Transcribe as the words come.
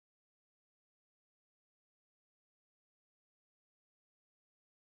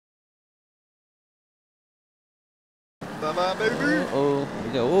Bye-bye, baby. Oh,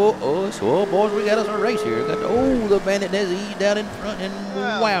 we go. So, boys, we got us a race here. The bandit has eased down in front, and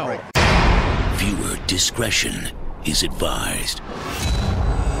wow. Viewer discretion is advised.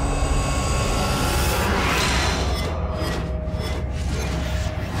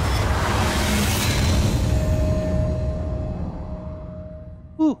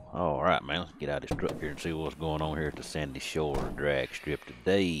 Whew. All right, man. Let's get out of this truck here and see what's going on here at the Sandy Shore drag strip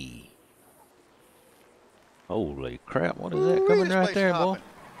today. Holy crap, what is that coming right there, boy?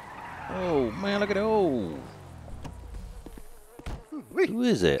 Oh, man, look at it. Oh. Who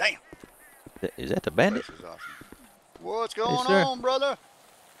is that? Damn. Is that the bandit? This is awesome. What's going on, brother?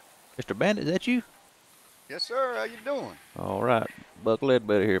 Mr. Bandit, is that you? Yes, sir. How you doing? All right. Buck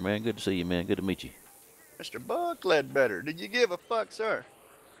Ledbetter here, man. Good to see you, man. Good to meet you. Mr. Buck Ledbetter. Did you give a fuck, sir?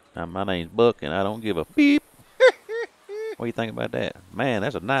 Now, my name's Buck, and I don't give a beep. What do you think about that? Man,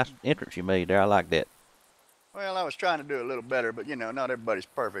 that's a nice entrance you made there. I like that. Well, I was trying to do it a little better, but, you know, not everybody's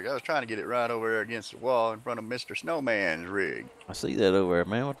perfect. I was trying to get it right over there against the wall in front of Mr. Snowman's rig. I see that over there,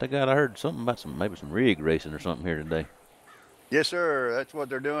 man. What they got? I heard something about maybe some rig racing or something here today. Yes, sir. That's what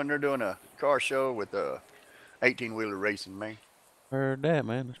they're doing. They're doing a car show with 18-wheeler racing, man. Heard that,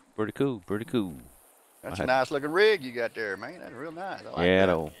 man. That's pretty cool. Pretty cool. That's a nice-looking rig you got there, man. That's real nice. I like yeah,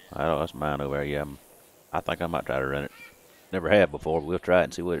 that. I know. That's mine over there. Yeah, I think I might try to run it. Never have before, but we'll try it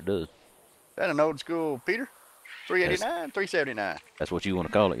and see what it does. Is that an old school Peter? 389, 379. That's what you want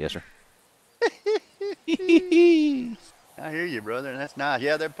to call it, yes, sir. I hear you, brother. That's nice.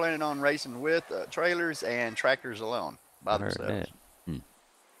 Yeah, they're planning on racing with trailers and tractors alone by themselves. So,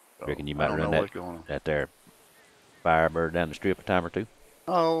 reckon you I might don't run know what's going on. that there Firebird down the strip a time or two?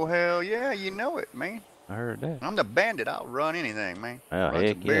 Oh, hell yeah. You know it, man. I heard that. I'm the bandit. I'll run anything, man. Oh, run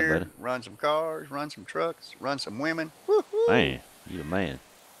heck some yeah, beer, buddy. run some cars, run some trucks, run some women. Woo-hoo. Man, you the man.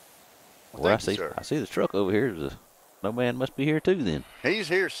 Well, I see the truck over here. No man must be here too then. He's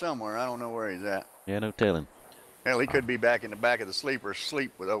here somewhere. I don't know where he's at. Yeah, no telling. Hell, he could be back in the back of the sleeper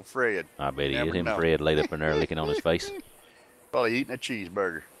asleep with old Fred. I bet he is. Never Him know. Fred laid up in there licking on his face. Probably eating a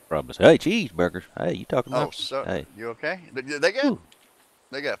cheeseburger. Probably. Hey, cheeseburgers. Hey, you talking about? Oh, so Hey. you okay?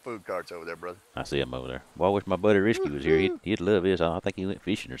 They got food carts over there, brother. I see him over there. Well, I wish my buddy Risky was here. He'd love this. I think he went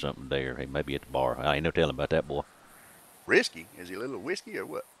fishing or something today, or he may be at the bar. I ain't no telling about that boy. Risky? Is he a little whiskey or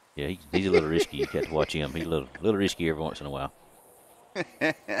what? Yeah, he's a little risky. You got to watch him. He's a little risky every once in a while.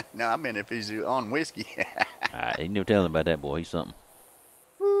 No, I mean if he's on whiskey. Ain't no telling about that boy. He's something.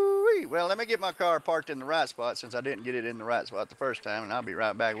 Woo-wee. Well, let me get my car parked in the right spot since I didn't get it in the right spot the first time, and I'll be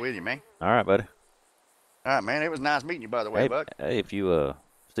right back with you, man. All right, buddy. All right, man. It was nice meeting you, by the way, Buck. Hey, if you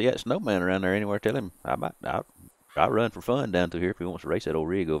see that snowman around there anywhere, tell him I'll run for fun down through here if he wants to race that old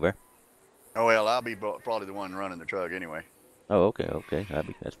rig over there. Oh, well, I'll be probably the one running the truck anyway. Oh, okay.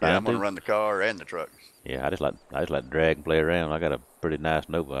 That's fine. Yeah, I'm too. gonna run the car and the truck. Yeah, I just like to drag and play around. I got a pretty nice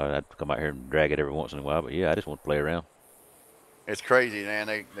notebook. I have to come out here and drag it every once in a while, but yeah, I just want to play around. It's crazy, man.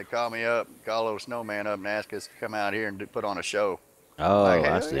 They call me up, call old snowman up and ask us to come out here and put on a show. Oh, like,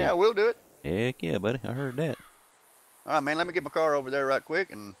 I see. Yeah, we'll do it. Heck yeah, buddy. I heard that. All right, man. Let me get my car over there right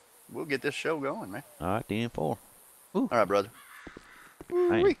quick, and we'll get this show going, man. All right, 10-4. All right, brother.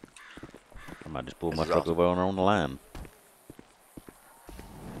 I might just pull my truck over on the line.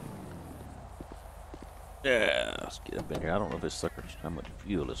 Yeah, let's get up in here. I don't know if this sucker's how much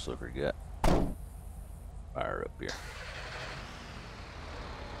fuel this sucker got. Fire up here.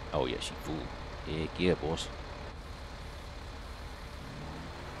 Oh yeah, she full. Heck yeah, boys.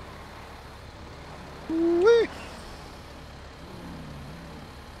 Woo-wee.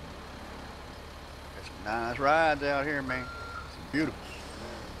 Got some nice rides out here, man. It's beautiful.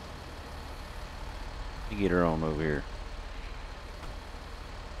 You get her on over here.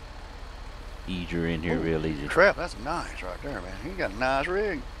 Ease her in here real easy. Crap, that's nice right there, man. He got a nice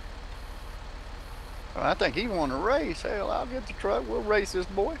rig. Well, I think he won a race. Hell, I'll get the truck. We'll race this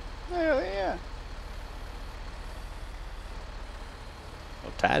boy. Hell yeah.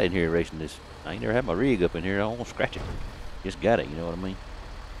 I'm tight in here racing this. I ain't never had my rig up in here. I won't scratch it. Just got it, you know what I mean?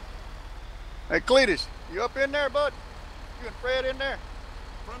 Hey, Cletus, you up in there, bud? You and Fred in there?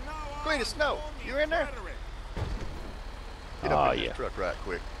 Cletus, Snow, you in there? Get up in this truck right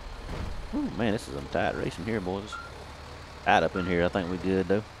quick. Ooh, man, this is some tight racing here, boys. Tight up in here. I think we good,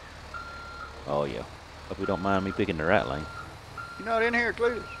 though. Oh, yeah. Hope we don't mind me picking the right lane. You not in here,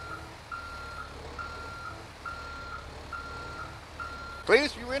 Cletus?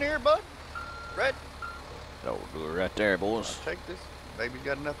 Cletus, you in here, bud? Fred? Oh, do it right there, boys. I'll take this. Baby's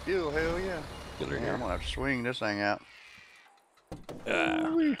got enough fuel. Hell yeah. Get her Yeah, here. I'm going to have to swing this thing out.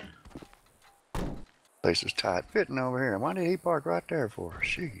 Place is tight fitting over here. Why did he park right there for?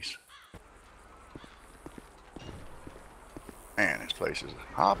 Jeez. place is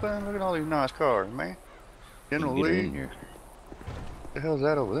hopping. Look at all these nice cars, man. General Get her Lee. in here. What the hell's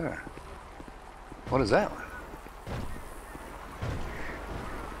that over there? What is that one?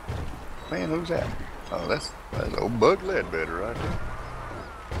 Man, who's that? Oh, that's old Bug Ledbetter right there.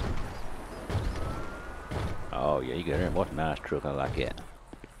 Oh yeah, you got her in. What a nice truck. I like it.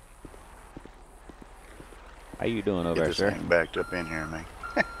 How you doing over there, sir? Get this thing backed up in here, man.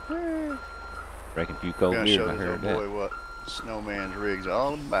 Drinking a few cold beers. Show I this heard old that. boy what Snowman's rig's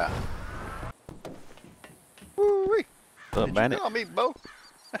all about. Woo-wee. What's up, Bandit? You call me Bo?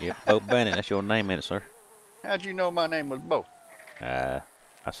 Yep, Bo Bandit. That's your name, ain't it, sir? How'd you know my name was Bo? I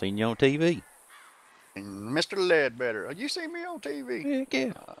seen you on TV. And Mr. Ledbetter. Oh, you see me on TV? Heck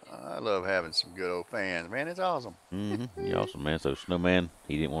yeah. I love having some good old fans, man. It's awesome. Mm-hmm. You awesome, man. So Snowman,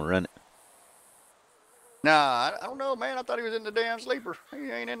 he didn't want to run it. Nah, I don't know, man. I thought he was in the damn sleeper.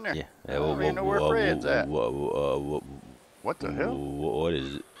 He ain't in there. Yeah. I don't even know where Fred's at. What the hell? What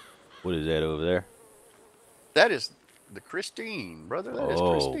is it? What is that over there? That is the Christine, brother. That is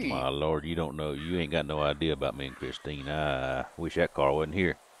Christine. Oh, my Lord. You don't know. You ain't got no idea about me and Christine. I wish that car wasn't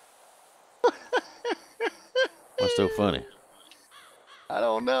here. What's so funny? I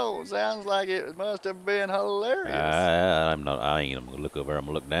don't know. Sounds like it must have been hilarious. I ain't gonna look over. I'm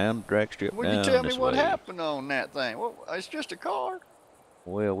gonna look down the drag strip. Would you tell me what happened on that thing? Well, it's just a car.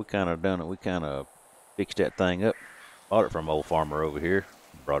 Well, we kind of done it. We kind of fixed that thing up. Bought it from an old farmer over here.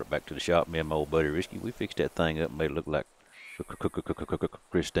 Brought it back to the shop. Me and my old buddy Risky. We fixed that thing up and made it look like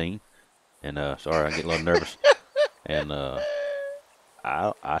Christine. And sorry, I get a little nervous. And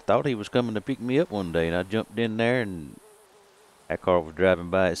I thought he was coming to pick me up one day, and I jumped in there, and that car was driving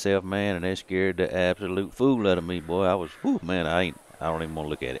by itself, man, and that scared the absolute fool out of me, boy. I was, whew, man, I don't even want to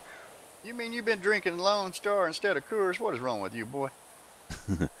look at it. You mean you've been drinking Lone Star instead of Coors? What is wrong with you, boy?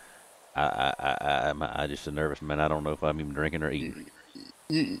 I'm just a nervous man. I don't know if I'm even drinking or eating.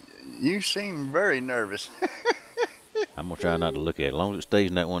 You seem very nervous. I'm gonna try not to look at it. As long as it stays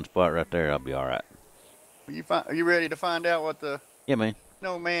in that one spot right there, I'll be all right. Are you ready to find out what the man.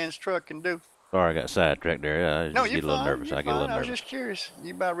 Snowman's truck can do? Sorry, I got sidetracked there. I just get a little nervous. I get a little nervous. I was just curious.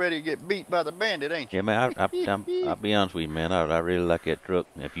 You about ready to get beat by the bandit, ain't you? Yeah, man. I'll be honest with you, man. I really like that truck.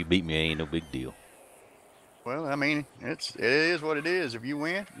 If you beat me, it ain't no big deal. Well, I mean, it is what it is. If you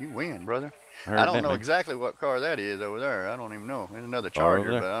win, you win, brother. I don't know exactly what car that is over there. I don't even know. There's another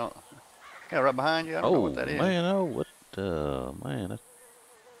Charger, but I don't. Yeah, right behind you. I don't know what that is. Man, man.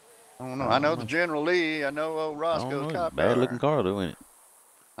 I don't know. I know the General Lee. I know old Roscoe's cop car. Bad looking car, though, ain't it?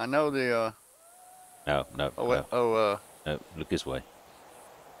 I know the. No. No, look this way.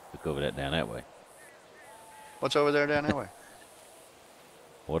 Look over down that way. What's over there down that way?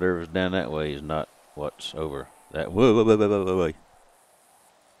 Whatever's down that way is not what's over that. Whoa.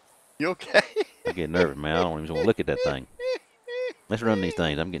 You okay? I get nervous, man. I don't even want to look at that thing. Let's run these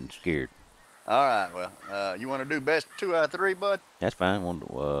things. I'm getting scared. All right. Well, you want to do best 2 out of 3, bud? That's fine.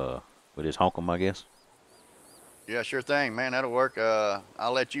 We just honk 'em, I guess. Yeah, sure thing, man. That'll work.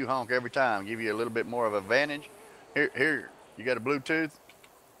 I'll let you honk every time. Give you a little bit more of an advantage. Here. You got a Bluetooth?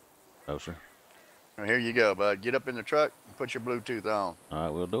 No, sir. Well, here you go, bud. Get up in the truck and put your Bluetooth on. All right,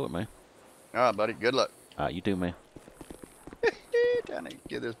 we'll do it, man. All right, buddy. Good luck. All right, you too, man. Trying to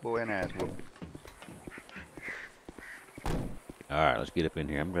give this boy an ass whooping. All right, let's get up in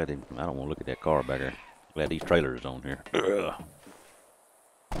here. I don't want to look at that car back there. Glad these trailers on here.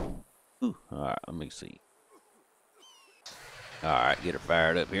 All right, let me see. All right, get her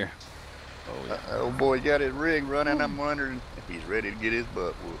fired up here. Oh, yeah. Old boy got his rig running. I'm wondering if he's ready to get his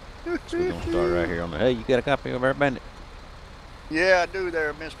butt whooped. So we're going to start right here on the... Hey, you got a copy of our Bandit? Yeah, I do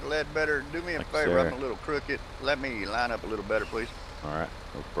there, Mr. Ledbetter. Do me a favor. Sir. I'm a little crooked. Let me line up a little better, please. All right,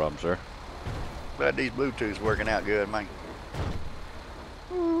 no problem, sir. Glad these Bluetooths working out good, man.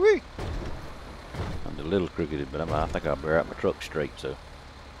 Woo-wee. I'm a little crooked, but I think I'll bear out my truck straight, so...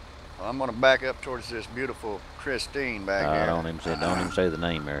 Well, I'm going to back up towards this beautiful Christine back here. Don't even say the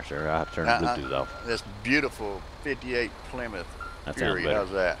name there, sir. I have to turn the Bluetooth off. This beautiful 58 Plymouth That Fury. sounds better.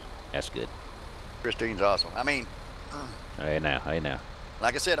 How's that? That's good. Christine's awesome. I mean... Hey, now.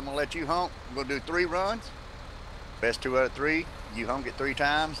 Like I said, I'm going to let you honk. We're going to do 3 runs. Best 2 out of 3. You honk it 3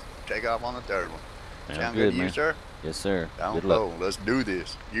 times. Take off on the 3rd one. Sound good to you, sir? Yes, sir. Good luck. Let's do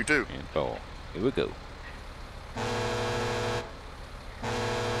this. You too. And 4. Here we go.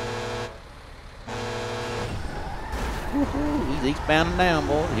 He's eastbound and down,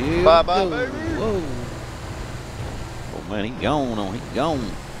 boy. Here Bye-bye, we go. baby. Whoa. Oh, man, he's gone.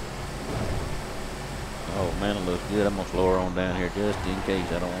 Oh, man, it looks good. I'm going to slow her on down here just in case.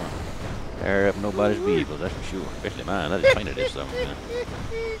 I don't want to tear up nobody's vehicles, that's for sure. Especially mine. I just painted this something, man.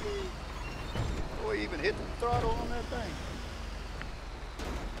 Boy, even hit the throttle on that thing.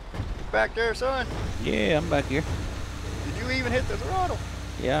 back there, son? Yeah, I'm back here. Did you even hit the throttle?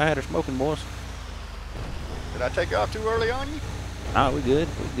 Yeah, I had her smoking, boys. Did I take off too early on you? Nah, we good.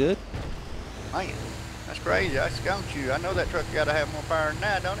 We good. Man, that's crazy. I skunked you. I know that truck got to have more power than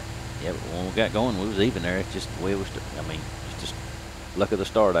that, don't it? Yeah, but when we got going, we was even there. It's just the way it was. I mean, it's just luck of the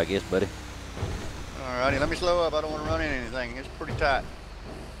start, I guess, buddy. Alrighty, let me slow up. I don't want to run into anything. It's pretty tight.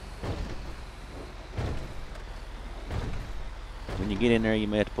 When you get in there, you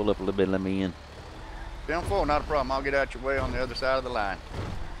may have to pull up a little bit and let me in. 10-4, not a problem. I'll get out your way on the other side of the line.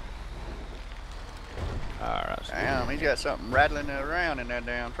 Alright. Damn, he's got something rattling around in that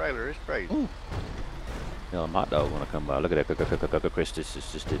damn trailer. It's crazy. Ooh. You know, them hot dogs want to come by. Look at that. Chris, this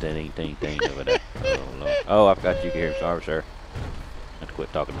is just that ain't over there. Oh, Lord. Oh, I forgot you here. Sorry, sir. I have to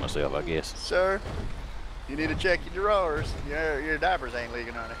quit talking to myself, I guess. Sir, you need to check your drawers. Your diapers ain't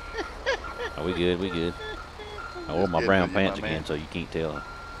leaking, are they? Oh, we good. We good. I wore my brown pants again, so you can't tell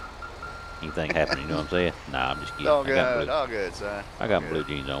anything happening. You know what I'm saying? Nah, I'm just kidding. All good, son. I got blue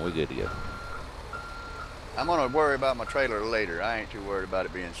jeans on. We good to go. I'm gonna worry about my trailer later. I ain't too worried about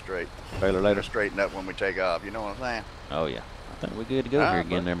it being straight. Trailer later? Straighten up when we take off. You know what I'm saying? Oh yeah. I think we're good to go here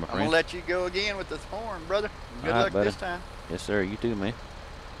again, there, my friend. I'm gonna let you go again with the horn, brother. Good luck this time. Yes, sir. You too, man.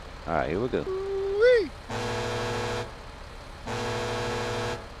 All right, here we go. Woo-wee.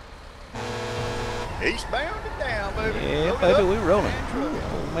 Eastbound and down, baby. Yeah, baby, we rolling.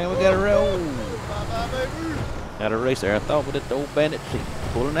 Oh man, we got to roll. Bye-bye, baby. Got a race there. I thought with the old bandit seat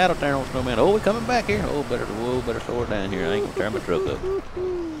pulling out there on Snowman. Oh, we coming back here. Oh, better slow it down here. I ain't gonna tear my truck up.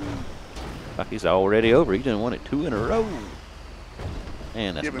 Like he's already over. He done won it 2 in a row.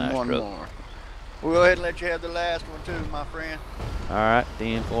 Man, that's a nice truck. Give him one more. We'll go ahead and let you have the last one too, my friend. All right,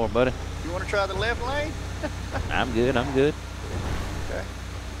 10-4, buddy. You want to try the left lane? I'm good. I'm good. Okay.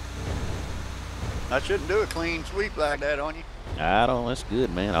 I shouldn't do a clean sweep like that on you. I don't. That's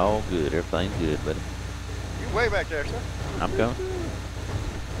good, man. All good. Everything's good, buddy. You're way back there, sir. I'm coming.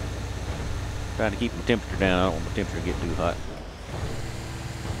 Trying to keep my temperature down. I don't want my temperature to get too hot.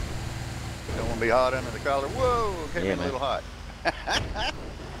 Don't want to be hot under the collar. Whoa, getting a little hot.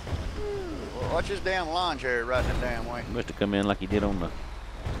 Watch this damn lawn chair riding the damn way. You must have come in like you did on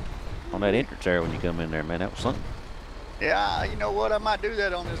that entrance area when you come in there, man. That was something. Yeah, you know what? I might do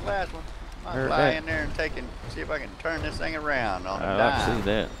that on this last one. I might fly in there and see if I can turn this thing around on a dime. I like to see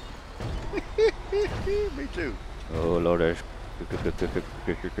that. Me too. Oh Lord, there's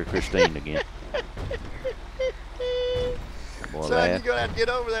Christine again. Boy, son, you're gonna have to get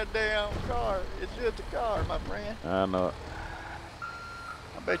over that damn car. It's just a car, my friend. I know it.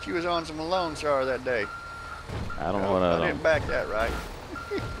 I bet you was on some Lone Star that day. I don't know what I didn't back that right.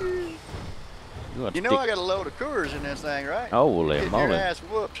 You know I got a load of Coors in this thing, right? Oh, well, let your ass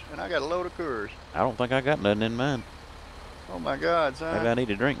whooped, and I got a load of Coors. I don't think I got nothing in mine. Oh my God, son! Maybe I need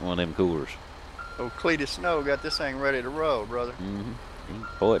to drink one of them Coors. Oh, Cletus Snow got this thing ready to roll, brother.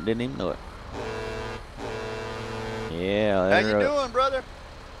 Boy, it didn't even know it. Yeah. How you doing, brother?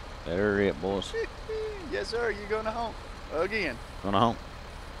 Better it, boys. Yes, sir. You gonna honk again? Gonna honk.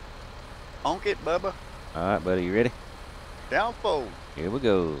 Honk it, Bubba. All right, buddy. You ready? Down fold. Here we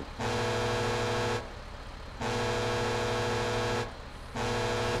go.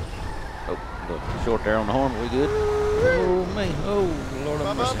 Oh, short there on the horn. We good? Oh, man. Oh, Lord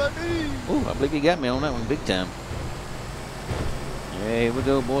have mercy. Oh, I believe he got me on that one big time. Yeah, here we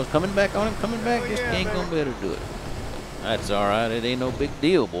go, boys. Coming back on him. Coming back. Just ain't going to be able to do it. That's all right. It ain't no big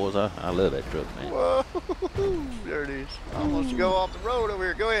deal, boys. I love that truck, man. Whoa. There it is. Almost to go off the road over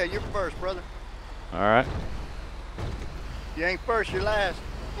here. Go ahead. You're first, brother. All right. You ain't first, you're last.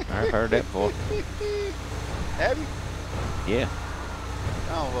 I've heard that before. Have you? Yeah.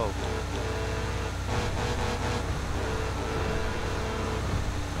 Oh, whoa.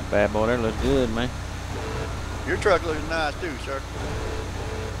 That bad boy there looks good, man. Your truck looks nice too, sir.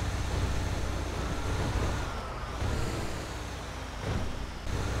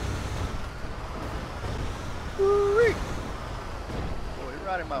 Woo-wee. Boy, you're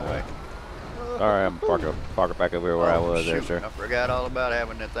right in my way. Sorry, I'm park it back over here where I was there, sir. I forgot all about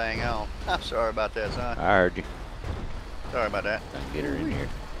having that thing on. I'm sorry about that, son. I heard you. Sorry about that. I can get her in here.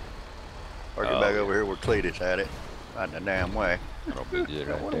 Park it back over here where Cletus had it. Right in the damn way. That'll be good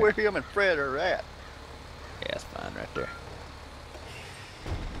right I wonder where him and Fred are at. Yeah, it's fine right there.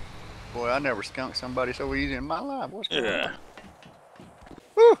 Boy, I never skunked somebody so easy in my life. What's going on?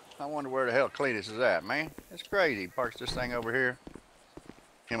 Whew. I wonder where the hell Cletus is at, man. It's crazy. He parks this thing over here.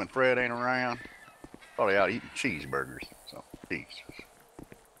 Him and Fred ain't around. Probably out eating cheeseburgers. So, peace.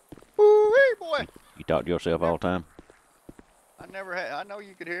 Woo-wee, boy. You talk to yourself all the time? I never had. I know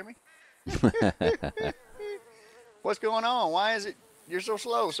you could hear me. What's going on? Why is it You're so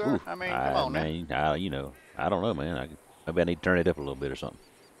slow, sir. Ooh, I mean, come on, man, you know, I don't know, man. Maybe I need to turn it up a little bit or something.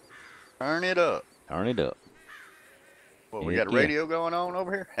 Turn it up. Turn it up. Well, we got a radio going on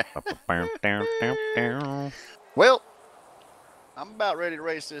over here. Yeah. Well, I'm about ready to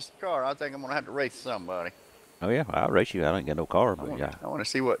race this car. I think I'm gonna have to race somebody. Oh yeah, I'll race you. I ain't got no car, but yeah. I want to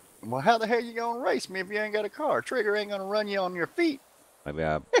see what. Well, how the hell you gonna race me if you ain't got a car? Trigger ain't gonna run you on your feet. Maybe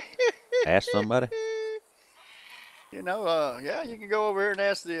I ask somebody. You know, yeah, you can go over here and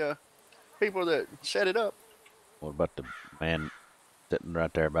ask the people that set it up. What about the man sitting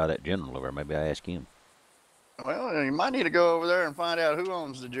right there by that general over there? Maybe I ask him. Well, you might need to go over there and find out who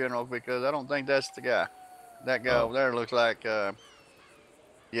owns the general, because I don't think that's the guy. That guy over there looks like,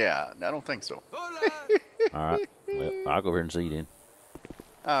 yeah, I don't think so. All right, well, I'll go over here and see then.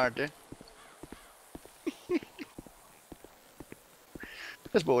 All right, then.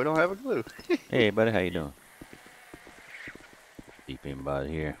 This boy don't have a clue. Hey, buddy, how you doing? Deep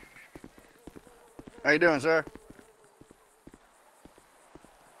anybody here? How you doing, sir?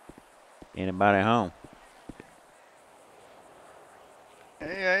 Anybody home?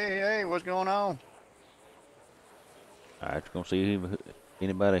 Hey, what's going on? I just gonna see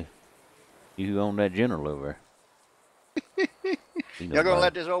anybody who own that general over there. Y'all gonna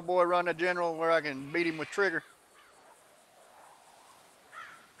let this old boy run the general where I can beat him with trigger?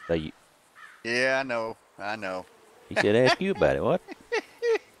 Yeah, I know. He said ask you about it, what?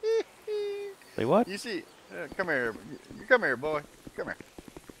 Say what? You see, come here, boy. Come here.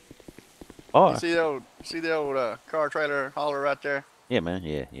 Oh. You see the old car trailer hauler right there? Yeah, man,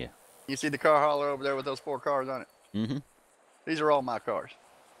 yeah. You see the car hauler over there with those 4 cars on it? Mm-hmm. These are all my cars.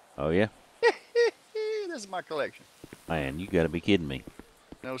 Oh, yeah? This is my collection. Man, you gotta be kidding me.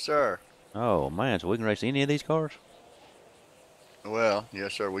 No, sir. Oh, man, so we can race any of these cars? Well,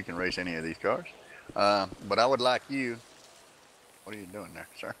 yes, sir, we can race any of these cars. But I would like you... What are you doing there,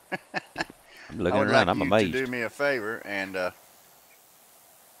 sir? I'm looking around, I'm amazed. To do me a favor and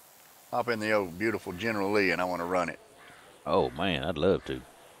hop in the old beautiful General Lee, and I want to run it. Oh, man, I'd love to.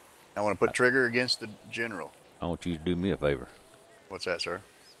 I want to put trigger against the General. I want you to do me a favor. What's that, sir?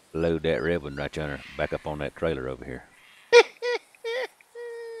 Load that red one right yonder, back up on that trailer over here.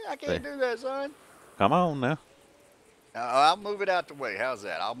 I can't do that, son. Come on now. I'll move it out the way. How's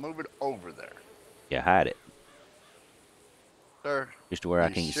that? I'll move it over there. Yeah, hide it. Sir. Just to where I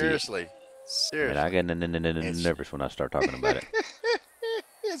can't see it. Seriously. Man, I get nervous when I start talking about it.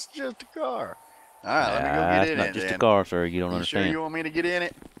 It's just a car. All right, let me go get in it. It's not just a car, sir. You don't understand. Sure you want me to get in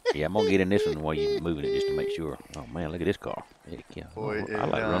it? Yeah, I'm going to get in this one while you're moving it just to make sure. Oh, man, look at this car. Heck yeah. Boy, I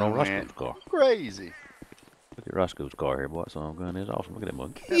like to run on Roscoe's car. Crazy. Look at Roscoe's car here, boy. Some gun is awesome. Look at that boy.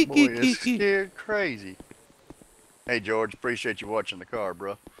 That boy is scared crazy. Hey, George, appreciate you watching the car,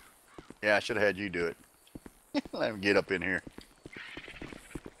 bro. Yeah, I should have had you do it. Let me get up in here.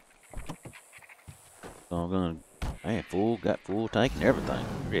 Some gun, man, got full tank and everything.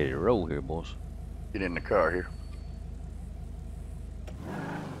 Ready to roll here, boys. Get in the car here.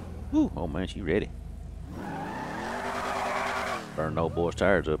 Whew, oh man, she ready. Burn the old boy's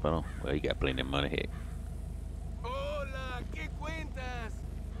tires up, I don't. Well, he got plenty of money, heck. Hola, ¿qué cuentas?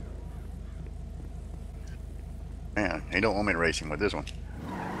 Man, he don't want me to race him with this one.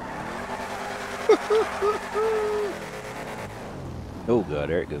 Oh god,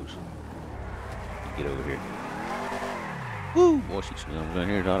 there it goes. Get over here. Woo! Boy, she's going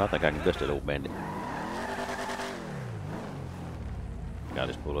here, I think I can dust that old bandit. I'll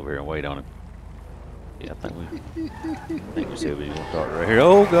just pull over here and wait on him. Yeah, I think we said we was gonna start right here.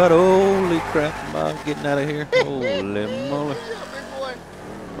 Oh god, holy crap, am I getting out of here? Holy moly.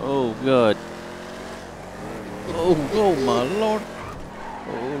 Oh god. Oh my lord.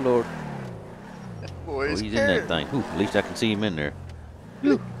 Oh lord. Boy, he's in that thing. Ooh, at least I can see him in there.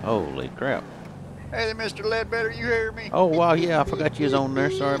 Holy crap. Hey there, Mr. Ledbetter, you hear me? Oh wow, yeah, I forgot you was on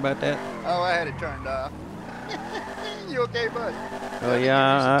there. Sorry about that. Oh, I had it turned off. You okay, bud? Oh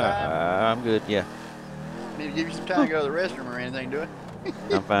yeah, I'm good, yeah. Need to give you some time to go to the restroom or anything, do it?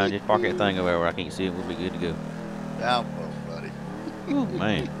 I'm fine. Just park that thing over where I can't see it. We'll be good to go. Down, buddy. Ooh,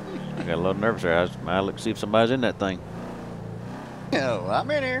 man, I got a little nervous there. I might look to see if somebody's in that thing. No, I'm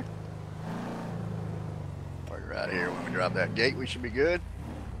in here. Park right here. When we drop that gate, we should be good.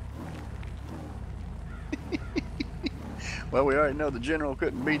 Well, we already know the General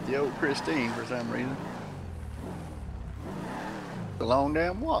couldn't beat the old Christine for some reason. The long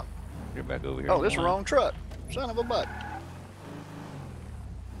damn walk. You're back over here. Oh, this is the wrong truck. Son of a butt.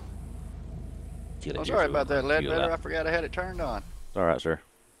 I'm sorry about that, Ledbetter. I forgot I had it turned on. It's all right, sir.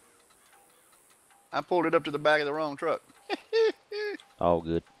 I pulled it up to the back of the wrong truck. All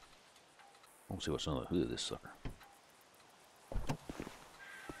good. I want to see what's under the hood of this sucker.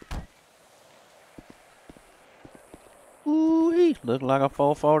 Look like a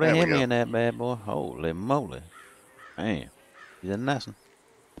 440 There we Hemi go. in that bad boy. Holy moly. Man, he's a nice one.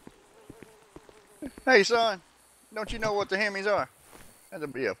 Hey, son, don't you know what the Hemis are?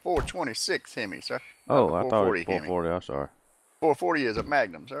 That'd be a 426 Hemi, sir. Oh, I thought it was 440 Hemi. 440. I'm sorry. 440 is a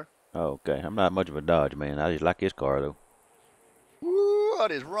Magnum, sir. Okay, I'm not much of a Dodge man. I just like his car though. Woo,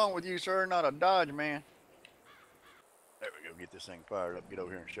 what is wrong with you, sir? Not a Dodge man. There we go. Get this thing fired up. Get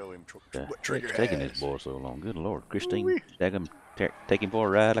over here and show him what Trigger It's has. taking this boy so long. Good Lord, Christine, Ooh-wee. take him for a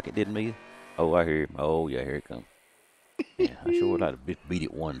ride like it did me. Oh, I hear him. Oh yeah, here it comes. Yeah, I sure would like to beat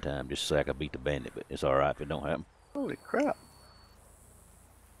it one time just so I could beat the bandit, but it's all right if it don't happen. Holy crap!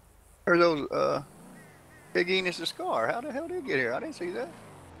 Are those Big Enos's car? How the hell did it get here? I didn't see that.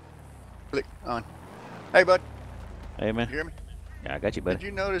 Click on. Hey, bud. Hey man. You hear me? Yeah, I got you, buddy.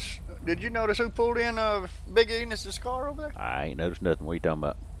 Did you notice who pulled in Big Enos's car over there? I ain't noticed nothing. What are you talking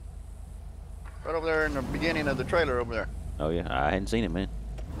about? Right over there in the beginning of the trailer over there. Oh yeah, I hadn't seen it, man.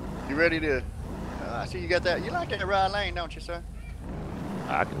 You ready to? I see you got that. You like that ride lane, don't you, sir?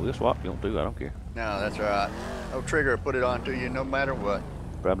 We'll swap if you want to. I don't care. No, that's all right. No Trigger will put it on to you no matter what.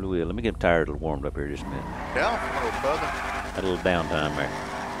 Probably will. Let me get tired a little warmed up here just a minute. Yeah, oh, brother. Had a little downtime there.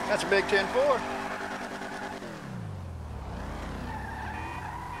 That's a big 10-4.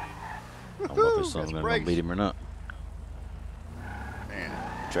 I don't know if this son's gonna beat him or not. Man.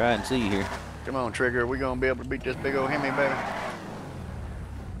 Try and see here. Come on, Trigger. We're going to be able to beat this big old Hemi, baby.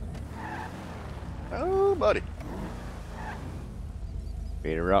 Oh, buddy.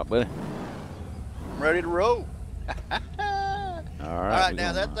 Ready to rock, buddy? I'm ready to roll. All All right. right,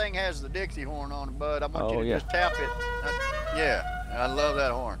 now that thing has the Dixie horn on it, bud. I want you to yeah. just tap it. Yeah, I love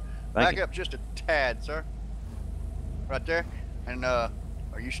that horn. Thank Back you. up just a tad, sir. Right there. And are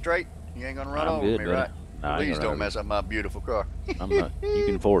you straight? You ain't gonna run I'm over good, me, buddy. right? Nah, I ain't Please gonna don't run mess up my beautiful car. I'm not. You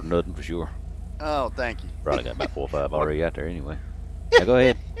can afford nothing for sure. Oh, thank you. Probably got about 4 or 5 already out there anyway. Now go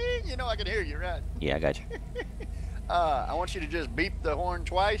ahead. You know I can hear you, right? Yeah, I got you. I want you to just beep the horn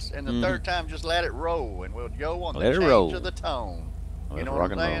twice, and the third time just let it roll, and we'll go on Let it the change roll. of the tone. You Let's know rock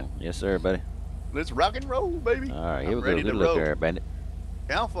what I'm and saying? roll. Yes, sir, buddy. Let's rock and roll, baby. All right, here I'm we go. ready Good to luck roll. there, bandit.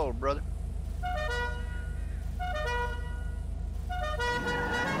 Down forward, brother.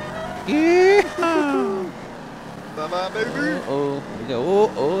 Yeah. Bye-bye, baby. Oh, we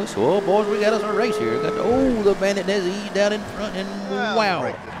go. So boys, we got us a race here. Got the bandit has eased down in front, and wow.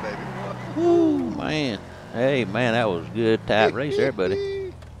 Break this, baby. Woo, man. Hey, man, that was a good tight race there,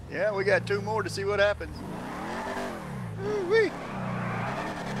 buddy. Yeah, we got 2 more to see what happens. Woo-wee.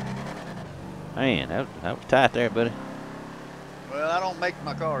 Man, that was tight there, buddy. Well, I don't make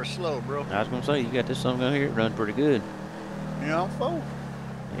my cars slow, bro. I was gonna say you got this something here. It runs pretty good. You know, I'm full.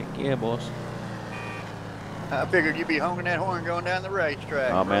 Heck yeah, boss. I figured you'd be honking that horn going down the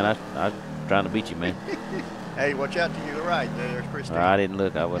racetrack. Oh bro. man, I was trying to beat you, man. Hey, watch out to your right there. There's Christine. I didn't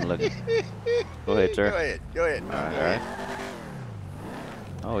look. I wasn't looking. Go ahead, sir. Go ahead. Go ahead. All right.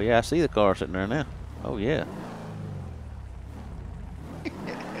 Oh yeah, I see the car sitting there now. Oh yeah.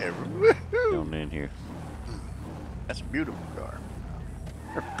 Going in here. That's a beautiful car.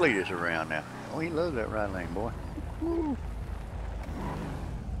 Her fleet is around now. Oh, he loves that right lane, boy. Woo.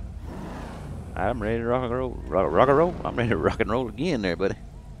 I'm ready to rock and roll. Rock and roll. I'm ready to rock and roll again, there, buddy.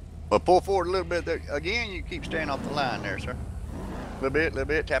 Well, pull forward a little bit there. Again, you keep staying off the line there, sir. A little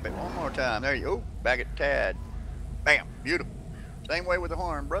bit. Tap it one more time. There you go. Back it tad. Bam. Beautiful. Same way with the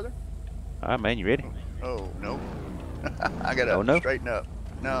horn, brother. All right, man. You ready? Oh, no. I got to straighten up.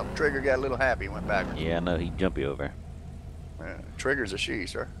 No, Trigger got a little happy, went backwards. Yeah, I know. He jumpy over Trigger's a she,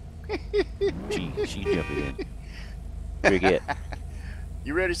 sir. there. She jumpy in. Trigget.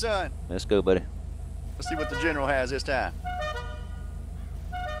 You ready, son? Let's go, buddy. Let's see what the general has this time.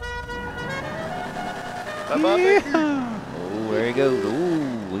 Bye-bye, baby. Oh, there he goes.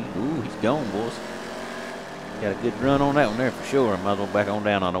 Ooh, he's gone, boys. Got a good run on that one there for sure. Might as well back on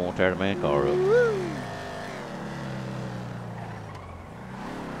down. I don't want to tear the man car up.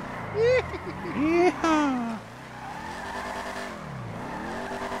 Yeah.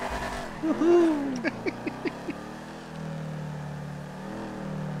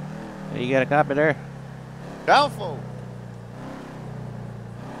 You got a copy there? Downfall.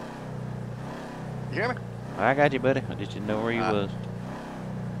 You hear me? I got you, buddy. I just didn't know where you was.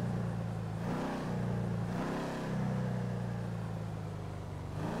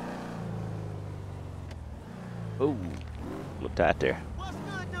 Ooh, look tight there. What's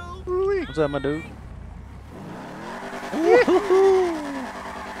good, dude? What's up, my dude?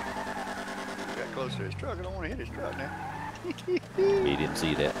 Got close to his truck. I don't want to hit his truck now. He didn't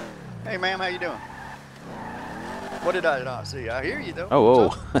see that. Hey, ma'am, how you doing? What did I not see? I hear you, though. Oh.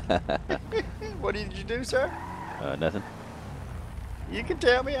 What did you do, sir? Nothing. You can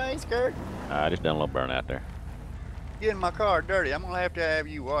tell me, I ain't scared. I just done a little burn out there. Getting my car dirty. I'm gonna have to have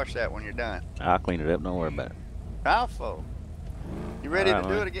you wash that when you're done. I'll clean it up. Don't worry about it. How full? You ready All right, to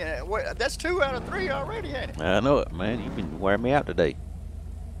do man. it again? Wait, that's 2 out of 3 already, ain't it? I know it, man. You've been wearing me out today.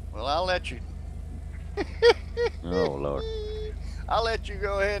 Well, I'll let you. Oh, Lord. I'll let you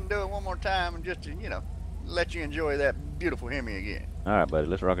go ahead and do it one more time and just to, let you enjoy that beautiful Hemi again. All right, buddy.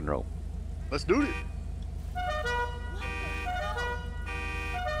 Let's rock and roll. Let's do it.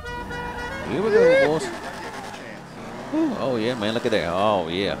 Here we go, boys. I'll give him a chance. Ooh, oh, yeah, man. Look at that. Oh,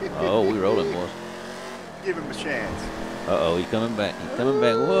 yeah. Oh, we rolling, boys. Give him a chance. Uh-oh, he's coming back. He's coming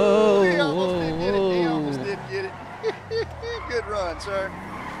back. Whoa, He almost did get it. He almost whoa. did get it. Good run, sir.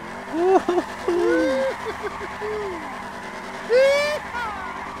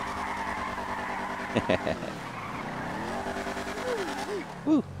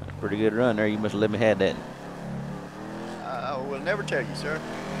 Woo, that's a pretty good run there. You must have let me have that. I will never tell you, sir.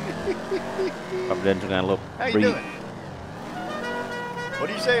 Probably done some kind of little How you breathe. doing? What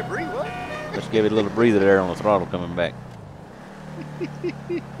do you say, Bree? What? Let's give it a little breather there on the throttle coming back.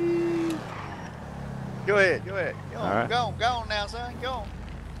 Go ahead, go ahead. Go on, All right. go on now, son. Go on.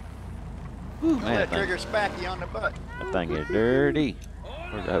 Woo, Don't man, let that trigger spacky on the butt. thing is dirty.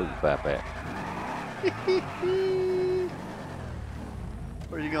 Where's the hose pipe at?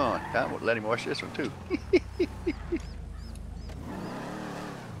 Where you going? I will let him wash this one too.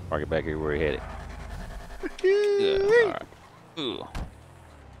 Park it back here where he had it. Good. All right. Ooh.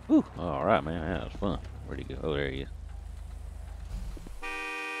 Woo. All right, man. That was fun. Where'd he go? Oh, there he is.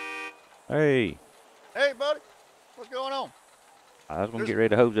 Hey. Hey, buddy. What's going on? I was going to get ready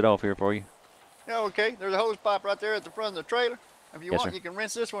to hose it off here for you. Yeah, okay. There's a hose pipe right there at the front of the trailer. If you Yes, want, sir. you can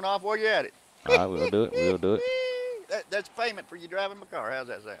rinse this one off while you're at it. All right, we'll do it. We'll do it. That's payment for you driving my car. How's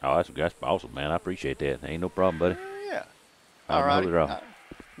that sound? Oh, that's awesome, man. I appreciate that. Ain't no problem, buddy. Yeah. I'll All right. hose it off.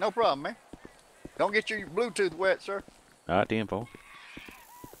 No problem, man. Don't get your Bluetooth wet, sir. All right, 10-4.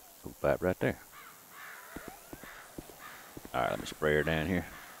 Hose pipe right there. All right, let me spray her down here.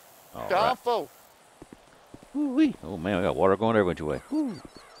 All Tom right. Fo. Woo-wee. Oh, man, we got water going every which way. Woo.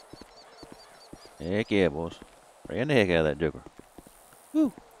 Heck yeah, boys. Spraying the heck out of that joker.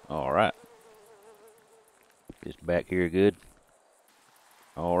 Woo. All right. Just back here good.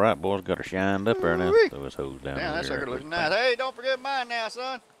 All right, boys, got her shined up there now. Woo-wee. Throw this hose down Damn, that here. sucker looks nice. Hey, don't forget mine now,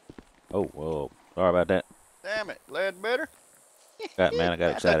 son. Oh, whoa. Sorry about that. Damn it. Lead better? God, man, I got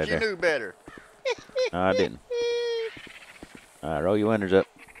I excited thought you there. knew better. No, I didn't. All right, roll your windows up.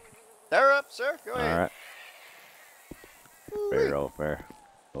 They're up, sir. Go All ahead. right. Spray her off there.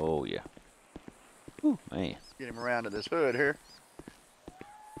 Oh, yeah. Whew, man. Get him around to this hood here.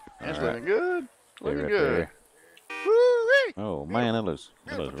 That's All right. looking good. Stay Looking right good. there. Woo-wee. Oh, man, that looks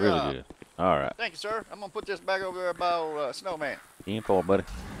Beautiful really job. good. All right. Thank you, sir. I'm going to put this back over there by old, Snowman. 10-4, buddy.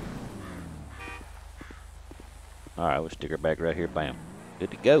 All right, we'll stick her back right here. Bam.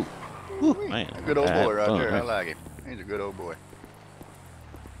 Good to go. Whew, man. A good old I had boy right fun, there. I huh? like him. He's a good old boy.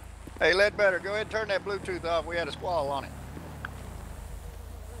 Hey, Ledbetter, go ahead and turn that Bluetooth off. We had a squall on it.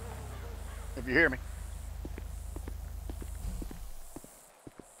 If you hear me.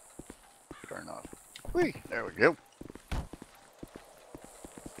 Turn off. Whee, there we go.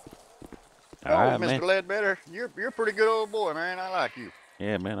 All right, Mr. man. Ledbetter, you're a pretty good old boy, man. I like you.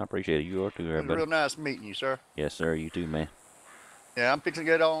 Yeah, man, I appreciate it. You are too, It was everybody. real nice meeting you, sir. Yes, sir. You too, man. Yeah, I'm fixing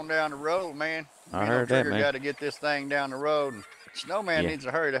to get on down the road, man. I heard that, Trigger man. got to get this thing down the road. And Snowman Yeah. needs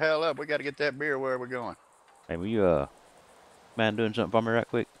to hurry the hell up. We got to get that beer where we're going. Hey, will you, mind doing something for me right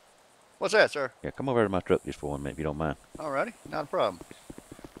quick? What's that, sir? Yeah, come over to my truck just for 1 minute if you don't mind. Alrighty, not a problem.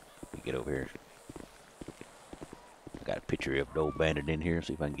 You get over here. I got a picture of the old bandit in here.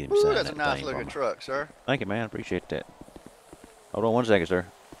 See if I can get him Ooh, signed that's a that nice thing for looking me. truck, sir. Thank you, man. I appreciate that. Hold on 1 second, sir.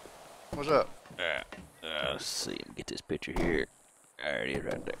 What's up? Let's see. Let me get this picture here. There it is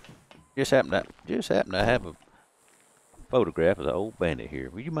right there. Just happened to have a photograph of the old bandit here.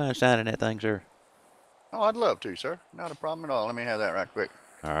 Would you mind signing that thing, sir? Oh, I'd love to, sir. Not a problem at all. Let me have that right quick.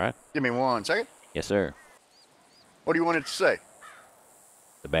 All right. Give me 1 second. Yes, sir. What do you want it to say?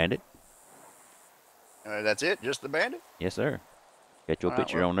 The bandit? That's it? Just the bandit? Yes, sir. Got your All right,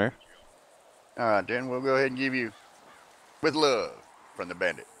 picture well. on there. All right, then we'll go ahead and give you with love from the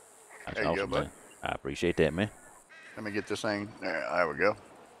bandit. That's There you go, awesome, bud. man. I appreciate that, man. Let me get this thing. There we go.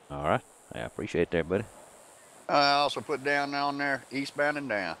 All right. I appreciate that, buddy. I also put down on there eastbound and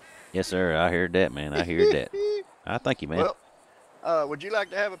down. Yes, sir. I heard that, man. I heard that. I thank you, man. Well, would you like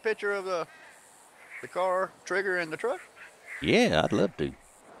to have a picture of the car, trigger, and the truck? Yeah, I'd love to.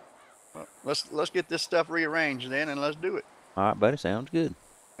 Well, let's get this stuff rearranged then, and let's do it. All right, buddy. Sounds good.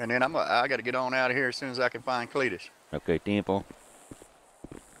 And then I got to get on out of here as soon as I can find Cletus. Okay, 10-4.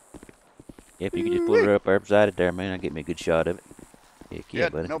 If you could just pull her up there beside it there, man, I'll get me a good shot of it. Heck yeah, Yeah,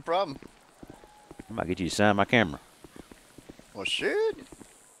 buddy. no problem. I might get you to sign my camera. Well, shit.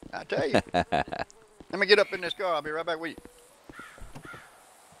 I tell you. Let me get up in this car. I'll be right back with you.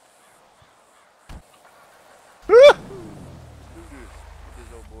 Woo! Get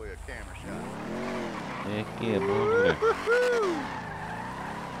this old boy a camera shot. Heck yeah, boy. Look at that.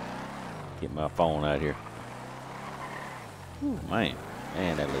 Get my phone out here. Ooh, man.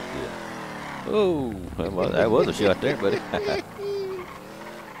 Man, that looks good. Oh, that was a shot there, buddy.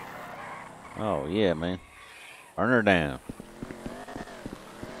 Oh, yeah, man. Burn her down.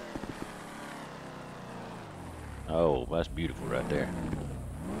 Oh, that's beautiful right there.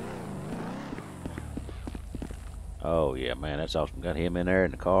 Oh, yeah, man, that's awesome. Got him in there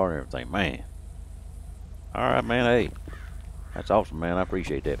in the car and everything, man. All right, man, hey. That's awesome, man. I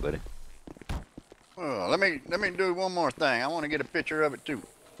appreciate that, buddy. Well, let me do one more thing. I want to get a picture of it, too.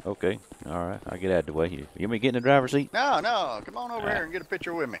 Okay, all right. I'll get out of the way. You want me to get in the driver's seat? No. Come on over here and get a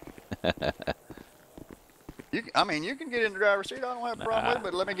picture with me. I mean, you can get in the driver's seat. I don't have a problem with it,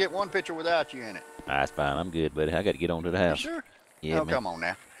 but let me get one picture without you in it. That's fine. I'm good, buddy. I got to get on to the house. You sure? Yeah, oh, man. come on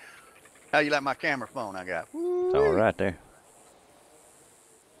now. How you like my camera phone I got? It's all right there.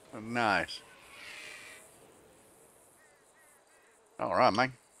 Nice. All right,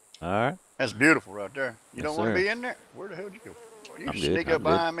 man. All right. That's beautiful right there. You Yes, don't want sir. to be in there? Where the hell did you go? You I'm good, sneak I'm up good.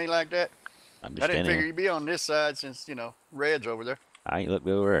 behind me like that? I'm I just didn't standing figure here. you'd be on this side since, you know, Red's over there. I ain't looked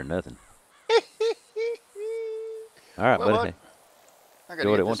over there or nothing. All right, Well, buddy. what? I got Go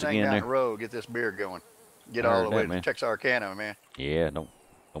to at it get this once thing again down there. the road, get this beer going. Get I all heard the that, way to man. Texarkana, man. Yeah, don't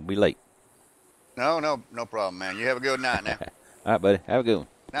be late. No problem, man. You have a good night now. All right, buddy. Have a good one.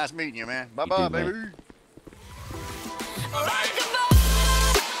 Nice meeting you, man. You Bye-bye, too, man. baby.